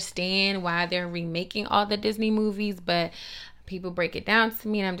don't understand why they're remaking all the Disney movies. But people break it down to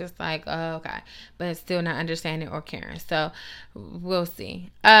me, and I'm just like, oh, okay. But still not understanding or caring. So we'll see.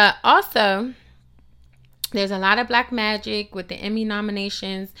 Also, there's a lot of Black magic with the Emmy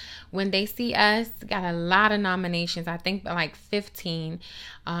nominations. When They See Us got a lot of nominations. I think like 15.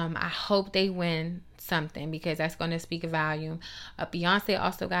 I hope they win something, because that's going to speak a volume. Beyonce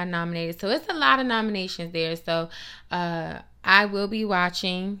also got nominated. So it's a lot of nominations there. So I will be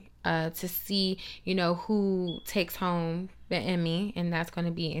watching to see, you know, who takes home the Emmy, and that's going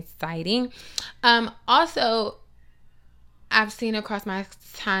to be exciting. Also, I've seen across my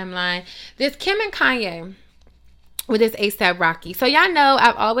timeline, there's Kim and Kanye with this A$AP Rocky. So y'all know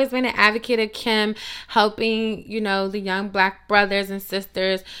I've always been an advocate of Kim helping, you know, the young Black brothers and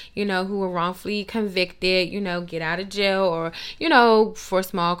sisters, you know, who were wrongfully convicted, you know, get out of jail, or, you know, for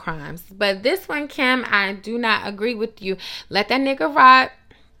small crimes. But this one, Kim, I do not agree with you. Let that nigga rot.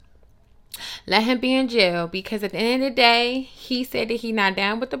 Let him be in jail, because at the end of the day, he said that he not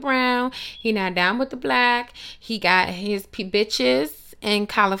down with the brown, he not down with the black. He got his bitches in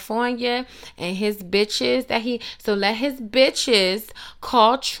California, and his bitches so let his bitches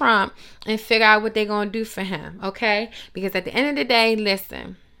call Trump and figure out what they're gonna do for him, okay? Because at the end of the day,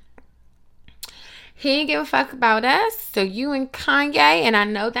 listen, he ain't give a fuck about us. So you and Kanye, and I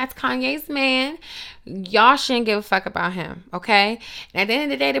know that's Kanye's man, y'all shouldn't give a fuck about him, okay? And at the end of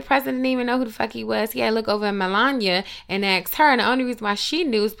the day, the president didn't even know who the fuck he was. He had to look over at Melania and ask her. And the only reason why she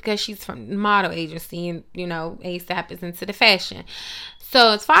knew is because she's from the model agency, and, you know, A$AP is into the fashion.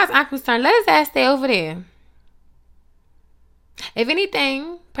 So as far as I'm concerned, let his ass stay over there. If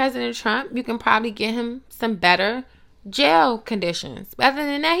anything, President Trump, you can probably get him some better jail conditions. But other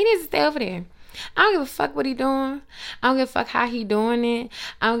than that, he needs to stay over there. I don't give a fuck what he doing. I don't give a fuck how he doing it.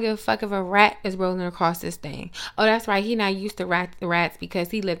 I don't give a fuck if a rat is rolling across this thing. Oh, that's right. He not used to rats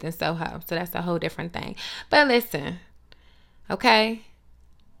because he lived in Soho. So that's a whole different thing. But listen, okay?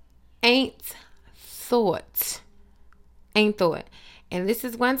 Ain't thought. And this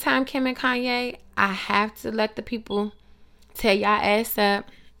is one time, Kim and Kanye, I have to let the people tear y'all ass up,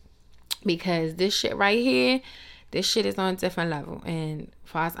 because this shit right here, this shit is on a different level. And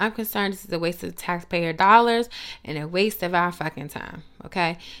as far as I'm concerned, this is a waste of taxpayer dollars and a waste of our fucking time.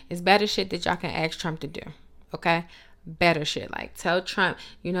 okay? It's better shit that y'all can ask Trump to do, okay? Better shit. Like, tell Trump,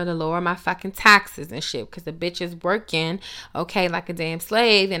 to lower my fucking taxes and shit, because the bitch is working, okay, like a damn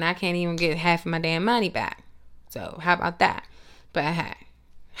slave, and I can't even get half of my damn money back. So, how about that? But,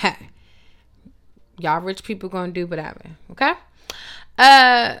 hey, y'all rich people gonna do whatever, okay?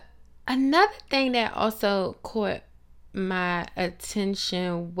 Another thing that also caught my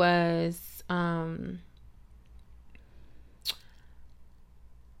attention was, I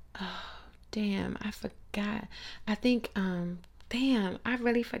forgot. I think, I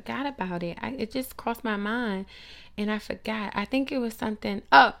really forgot about it. It just crossed my mind and I forgot. I think it was something,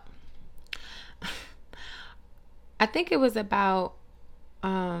 I think it was about,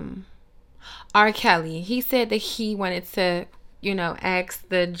 R. Kelly. He said that he wanted to, ask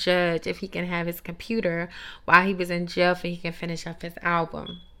the judge if he can have his computer while he was in jail so he can finish up his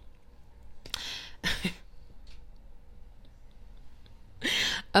album.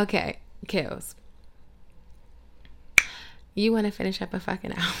 Okay, Kills. You want to finish up a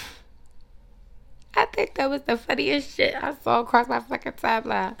fucking album? I think that was the funniest shit I saw across my fucking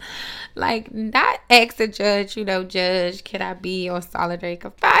timeline. Like, not ask the judge, judge, can I be on solitary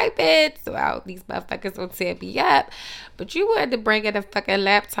confinement? So these motherfuckers will tear me up. But you wanted to bring in a fucking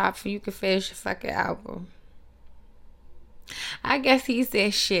laptop so you could finish your fucking album. I guess he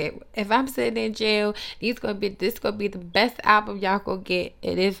said, shit, if I'm sitting in jail, this gonna be the best album y'all gonna get.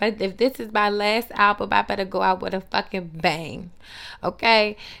 And if this is my last album, I better go out with a fucking bang.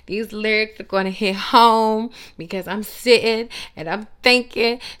 Okay? These lyrics are gonna hit home because I'm sitting and I'm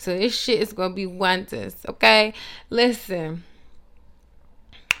thinking. So this shit is gonna be wonders. Okay? Listen.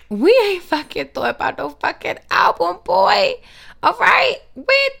 We ain't fucking thought about no fucking album, boy. Alright? We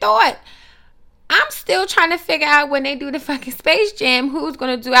ain't thought. I'm still trying to figure out when they do the fucking Space Jam, who's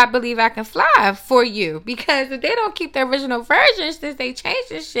going to do I Believe I Can Fly for you. Because if they don't keep the original version since they changed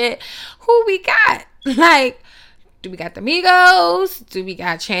this shit, who we got? Like, do we got the Migos? Do we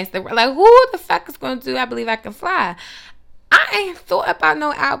got Chance the... Like, who the fuck is going to do I Believe I Can Fly? I ain't thought about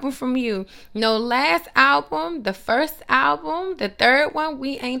no album from you. No last album, the first album, the third one,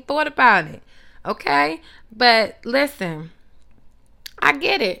 we ain't thought about it. Okay? But listen, I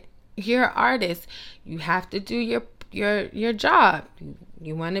get it. You're an artist. You have to do your job.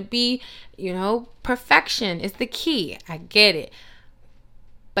 You want to be, perfection is the key. I get it.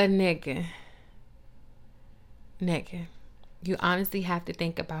 But nigga, you honestly have to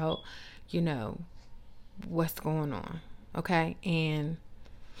think about, what's going on. Okay? And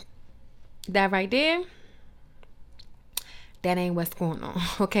that right there, that ain't what's going on.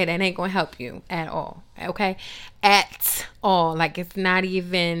 Okay? That ain't gonna help you at all. Okay? At all. Like, it's not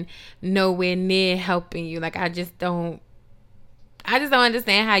even nowhere near helping you. Like, I just don't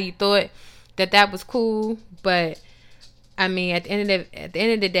understand how you thought that was cool. But I mean, at the end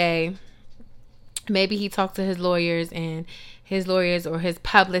of the day, maybe he talked to his lawyers and his lawyers or his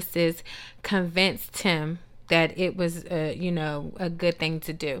publicists convinced him that it was, a good thing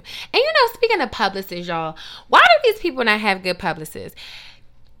to do. And, speaking of publicists, y'all, why do these people not have good publicists?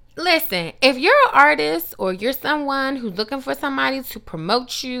 Listen, if you're an artist or you're someone who's looking for somebody to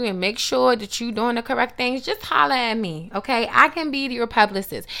promote you and make sure that you're doing the correct things, just holler at me, okay? I can be your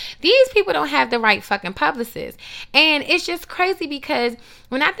publicist. These people don't have the right fucking publicist. And it's just crazy because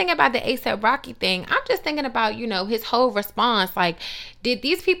when I think about the A$AP Rocky thing, I'm just thinking about, his whole response. Like, did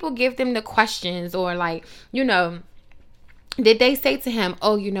these people give them the questions or like, did they say to him,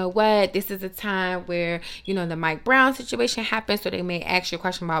 oh, you know what, this is a time where, the Mike Brown situation happened, so they may ask you a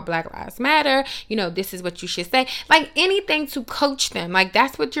question about Black Lives Matter, this is what you should say. Like, anything to coach them. Like,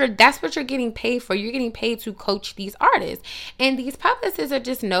 that's what you're getting paid for. You're getting paid to coach these artists. And these publicists are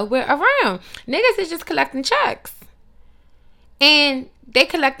just nowhere around. Niggas is just collecting checks. And they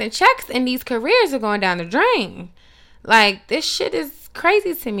collecting checks and these careers are going down the drain. Like, this shit is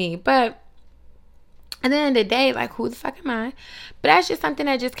crazy to me. But at the end of the day, like, who the fuck am I? But that's just something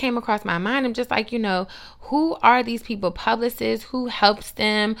that just came across my mind. I'm just like, who are these people? Publicists? Who helps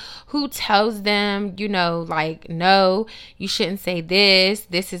them? Who tells them, like, no, you shouldn't say this.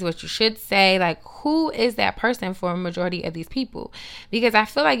 This is what you should say. Like, who is that person for a majority of these people? Because I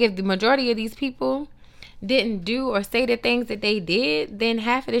feel like if the majority of these people didn't do or say the things that they did, then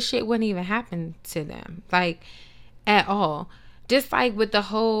half of this shit wouldn't even happen to them. Like, at all. Just like with the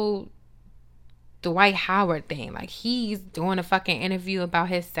whole Dwight Howard thing. Like, he's doing a fucking interview about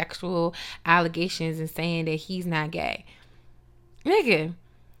his sexual allegations and saying that he's not gay. Nigga,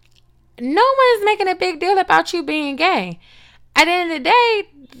 no one is making a big deal about you being gay. At the end of the day,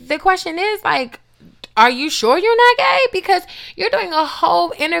 the question is, like, are you sure you're not gay? Because you're doing a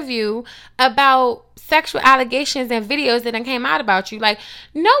whole interview about sexual allegations and videos that came out about you. Like,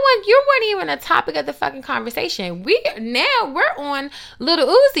 no one, you weren't even a topic of the fucking conversation. We're on Little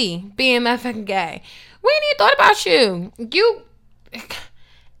Uzi being motherfucking gay. We ain't even thought about you.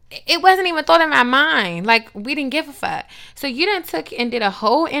 It wasn't even thought in my mind. Like, we didn't give a fuck. So you done took and did a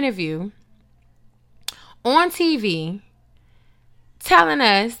whole interview on TV telling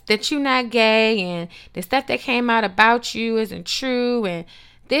us that you're not gay and the stuff that came out about you isn't true and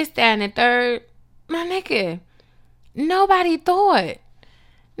this, that, and the third. My nigga, nobody thought.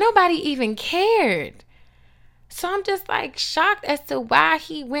 Nobody even cared. So I'm just like shocked as to why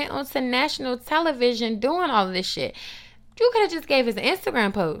he went onto national television doing all of this shit. You could have just gave his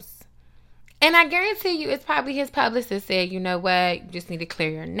Instagram post. And I guarantee you it's probably his publicist said, you know what, you just need to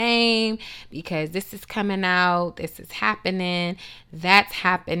clear your name because this is coming out, this is happening, that's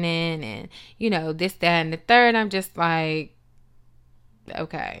happening, and, you know, this, that, and the third. I'm just like,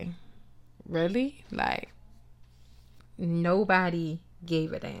 okay. Really? Like, nobody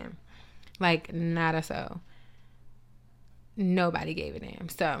gave a damn. Like, not a soul. Nobody gave a damn.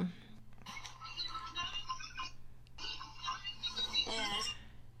 So,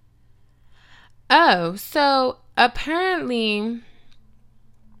 oh, so apparently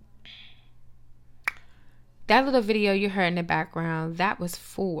that little video you heard in the background, that was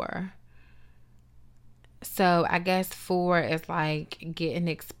 4. So I guess 4 is like getting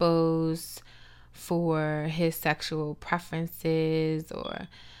exposed for his sexual preferences, or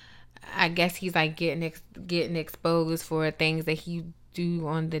I guess he's like getting exposed for things that he do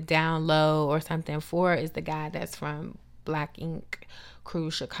on the down low or something. 4 is the guy that's from Black Ink Crew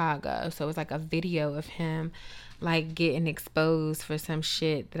Chicago. So it's like a video of him like getting exposed for some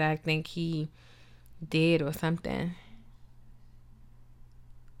shit that I think he did or something.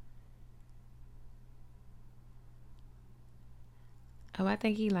 Oh, I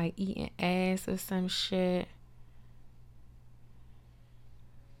think he like eating ass or some shit.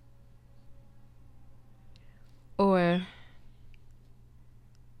 Or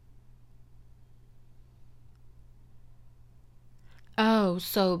oh,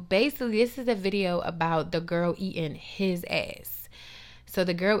 so basically this is a video about the girl eating his ass. So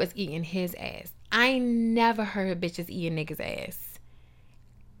the girl was eating his ass. I never heard bitches eating niggas' ass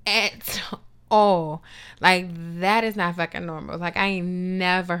at all. Like, that is not fucking normal. Like, I ain't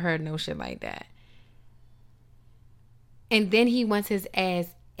never heard no shit like that. And then he wants his ass,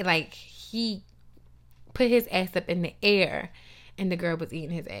 like, he put his ass up in the air and the girl was eating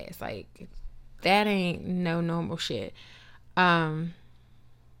his ass. Like, that ain't no normal shit. Yeah,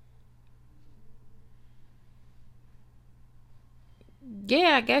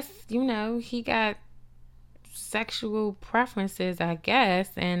 I guess, you know, he got sexual preferences, I guess,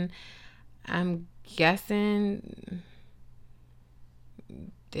 and I'm guessing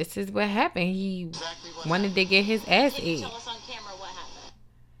this is what happened. He wanted to get his ass ate. Tell us on camera what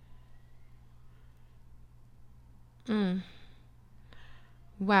happened.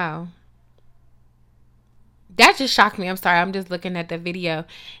 Wow. That just shocked me. I'm sorry. I'm just looking at the video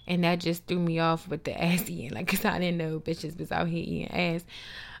and that just threw me off with the ass eating. Like, cause I didn't know bitches was out here eating ass.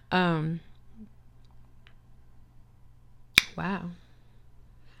 Wow.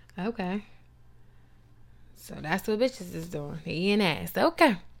 Okay. So that's what bitches is doing. They eating ass.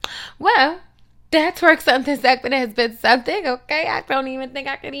 Okay. Well, that twerk something segment has been something. Okay. I don't even think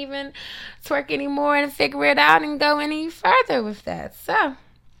I can even twerk anymore and figure it out and go any further with that. So,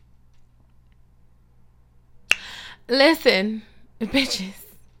 listen, bitches.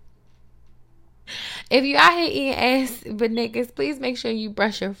 If you out here eating ass with niggas, please make sure you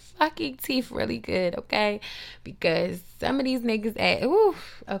brush your fucking teeth really good, okay? Because some of these niggas ass, ooh,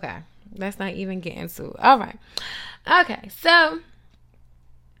 okay. Let's not even get into it. All right. Okay, so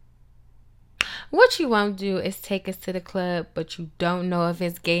what you won't do is take us to the club, but you don't know if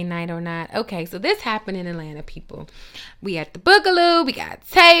it's gay night or not. Okay, so this happened in Atlanta, people. We at the Boogaloo, we got a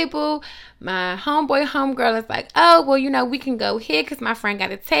table. My homegirl is like, oh, well, you know, we can go here because my friend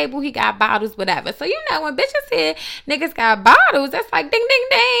got a table. He got bottles, whatever. So, you know, when bitches here, niggas got bottles, that's like ding, ding,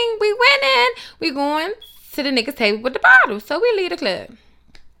 ding. We winning. We going to the niggas table with the bottles. So we leave the club.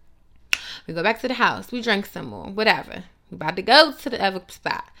 We go back to the house. We drink some more, whatever. We about to go to the other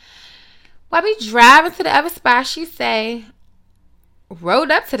spot. While we driving to the other spot, she say, rode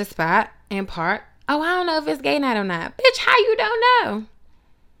up to the spot and park. Oh, I don't know if it's gay night or not. Bitch, how you don't know?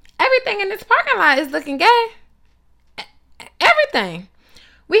 Everything in this parking lot is looking gay. Everything.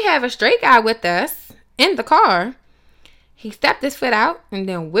 We have a straight guy with us in the car. He stepped his foot out and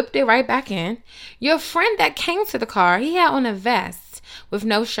then whipped it right back in. Your friend that came to the car, he had on a vest with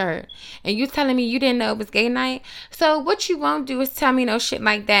no shirt. And you telling me you didn't know it was gay night? So what you won't do is tell me no shit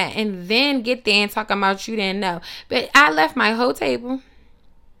like that and then get there and talk about you didn't know. But I left my whole table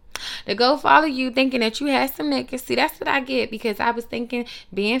to go follow you thinking that you had some niggas. See, that's what I get, because I was thinking,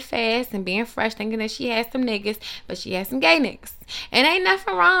 being fast and being fresh, thinking that she had some niggas, but she had some gay niggas. And ain't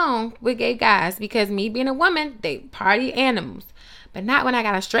nothing wrong with gay guys, because me being a woman, they party animals. But not when I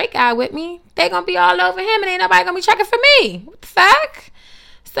got a straight guy with me. They gonna be all over him and ain't nobody gonna be checking for me. What the fuck?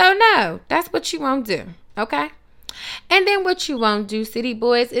 So no, that's what you won't do, okay? And then what you won't do, city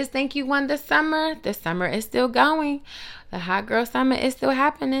boys, is think you won the summer. The summer is still going. The hot girl summer is still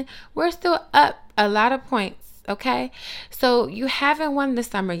happening. We're still up a lot of points, okay? So you haven't won the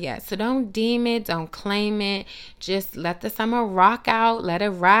summer yet. So don't deem it. Don't claim it. Just let the summer rock out. Let it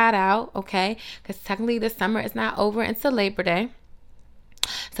ride out, okay? Because technically the summer is not over until Labor Day.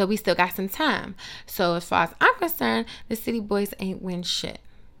 So we still got some time. So as far as I'm concerned, the city boys ain't win shit,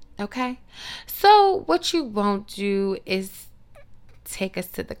 okay? So what you won't do is take us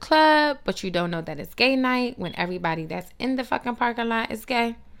to the club, but you don't know that it's gay night when everybody that's in the fucking parking lot is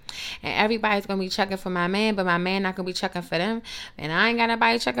gay. And everybody's going to be checking for my man, but my man not going to be checking for them. And I ain't got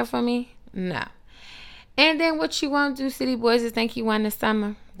nobody checking for me. No. And then what you won't do, city boys, is think you won the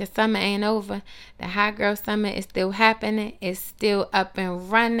summer. The summer ain't over. The hot girl summer is still happening. It's still up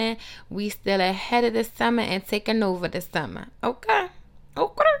and running. We still ahead of the summer and taking over the summer. Okay?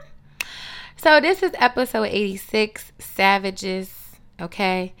 Okay. So this is episode 86, Savages.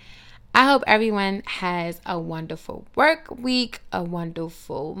 Okay, I hope everyone has a wonderful work week, a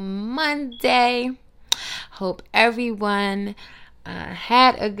wonderful Monday. Hope everyone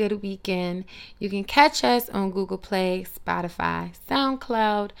had a good weekend. You can catch us on Google Play, Spotify,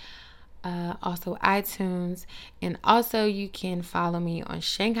 SoundCloud, also iTunes. And also you can follow me on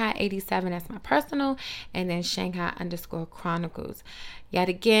Shanghai87. That's my personal. And then Shanghai_Chronicles. Yet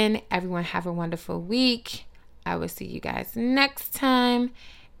again, everyone have a wonderful week. I will see you guys next time.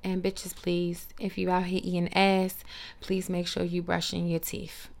 And bitches, please, if you out here eating ass, please make sure you brushing your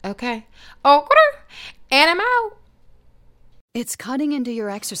teeth. Okay? Okay. And I'm out. It's cutting into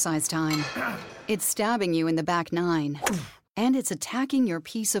your exercise time. It's stabbing you in the back nine. And it's attacking your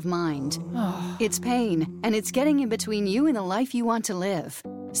peace of mind. It's pain, and it's getting in between you and the life you want to live.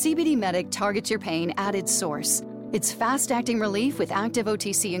 CBD Medic targets your pain at its source. It's fast-acting relief with active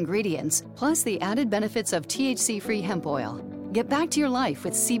OTC ingredients, plus the added benefits of THC-free hemp oil. Get back to your life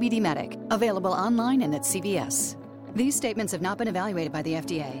with CBD Medic, available online and at CVS. These statements have not been evaluated by the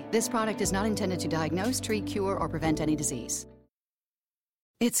FDA. This product is not intended to diagnose, treat, cure, or prevent any disease.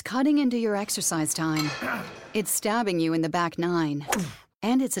 It's cutting into your exercise time. It's stabbing you in the back nine.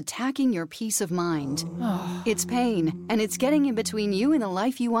 And it's attacking your peace of mind. It's pain, and it's getting in between you and the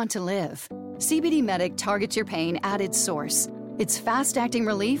life you want to live. CBD Medic targets your pain at its source. It's fast-acting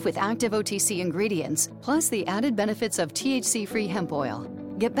relief with active OTC ingredients, plus the added benefits of THC-free hemp oil.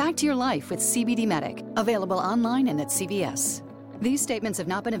 Get back to your life with CBD Medic, available online and at CVS. These statements have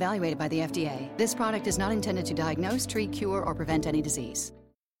not been evaluated by the FDA. This product is not intended to diagnose, treat, cure, or prevent any disease.